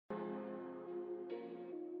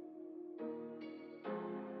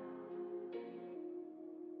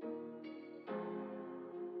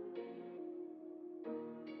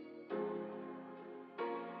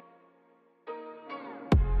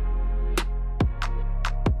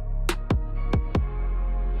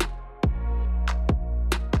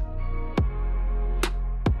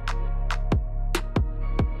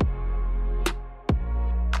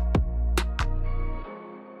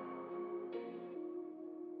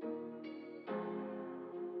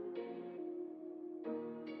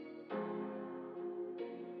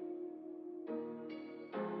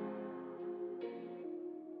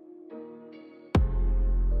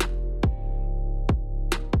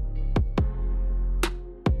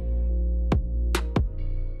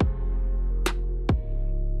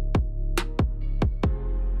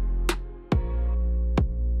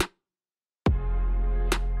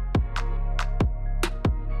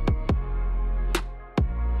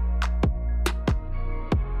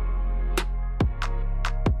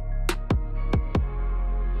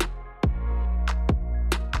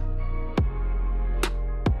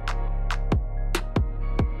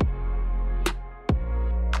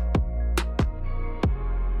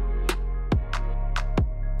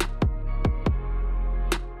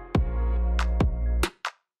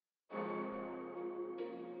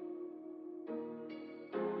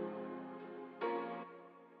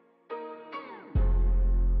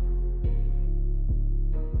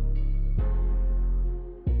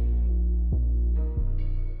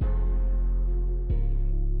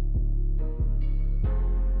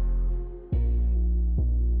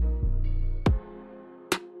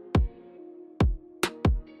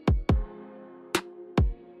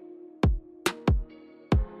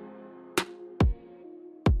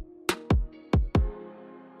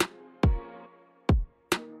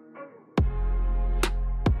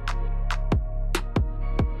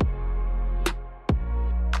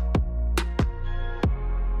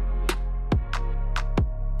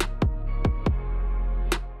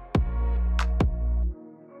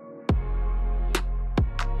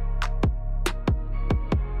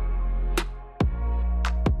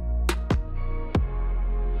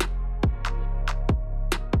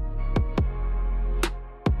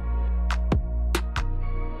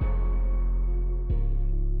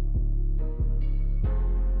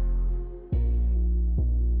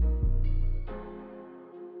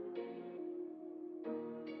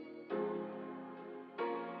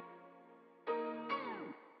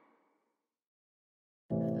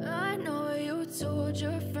told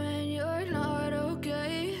your friend you're not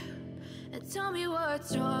okay? And tell me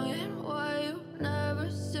what's wrong and why you never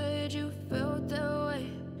said you felt that way.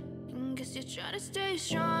 And guess you're trying to stay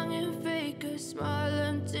strong and fake a smile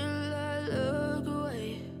until I look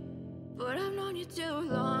away. But I've known you too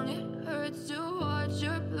long, it hurts to watch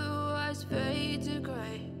your blue eyes fade to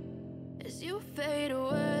gray as you fade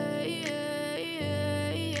away,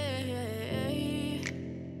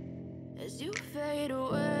 as you fade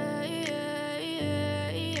away.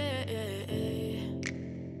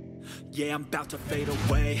 Yeah, I'm about to fade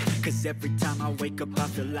away, cause every time I wake up I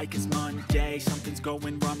feel like it's Monday. Something's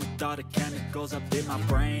going wrong with all the chemicals up in my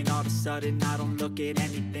brain. All of a sudden I don't look at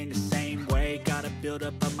anything the same way. Gotta build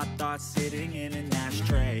up of my thoughts sitting in an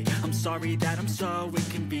ashtray. I'm sorry that I'm so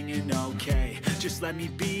inconvenient, okay? Just let me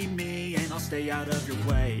be me and I'll stay out of your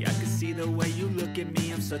way. I can see the way you look at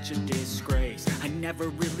me, I'm such a disgrace. I never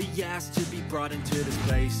really asked to be brought into this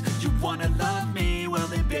place. You wanna love me? Well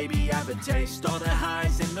then baby I have a taste. All the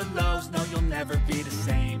highs and the lows, no you'll never be the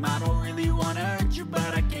same. I don't really wanna hurt you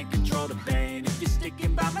but I can't control the pain. If you're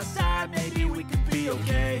sticking by my side maybe we could be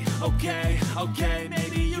okay. Okay,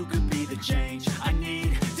 maybe you could be the change I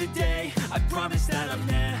need today. I promise that I've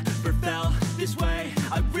never felt this way.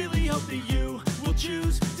 I really hope that you will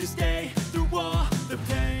choose to stay through all the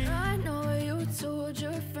pain. I know you told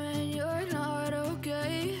your friend you're not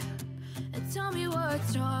okay. And tell me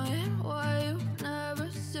what's wrong and why you never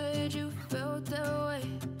said you felt that way.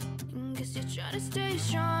 And guess you're trying to stay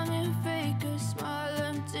strong and fake a smile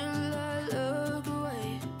until I look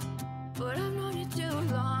away. But I've known you too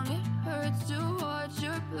long, it hurts to watch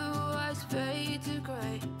your blue eyes fade to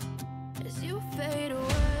gray as you fade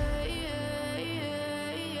away,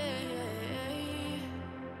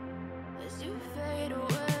 as you fade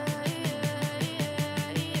away,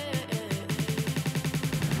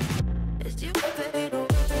 as you fade away.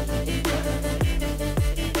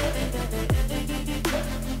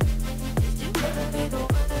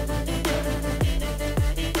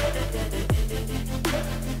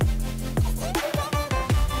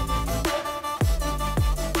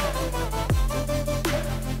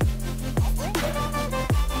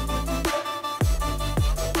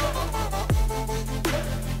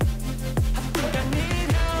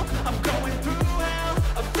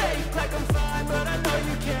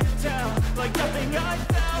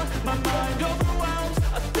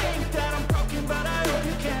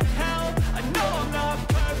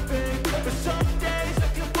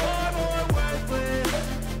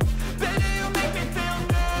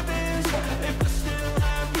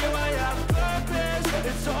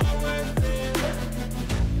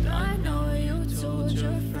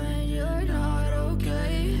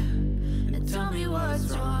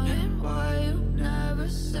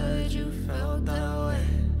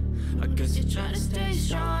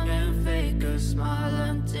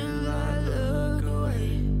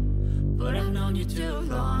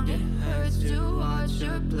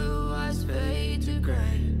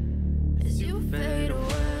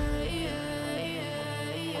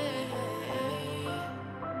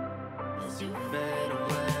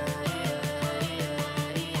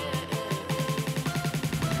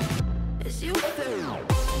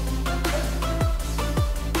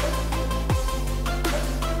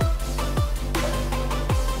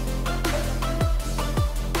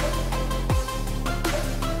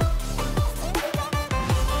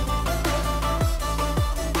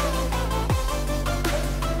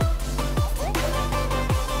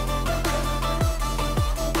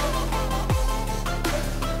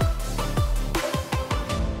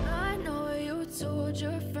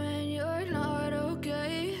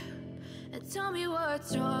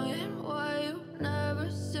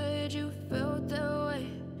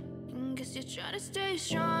 Try to stay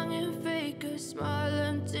strong and fake a smile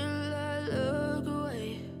until I look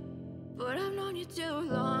away. But I've known you too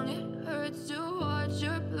long, it hurts to watch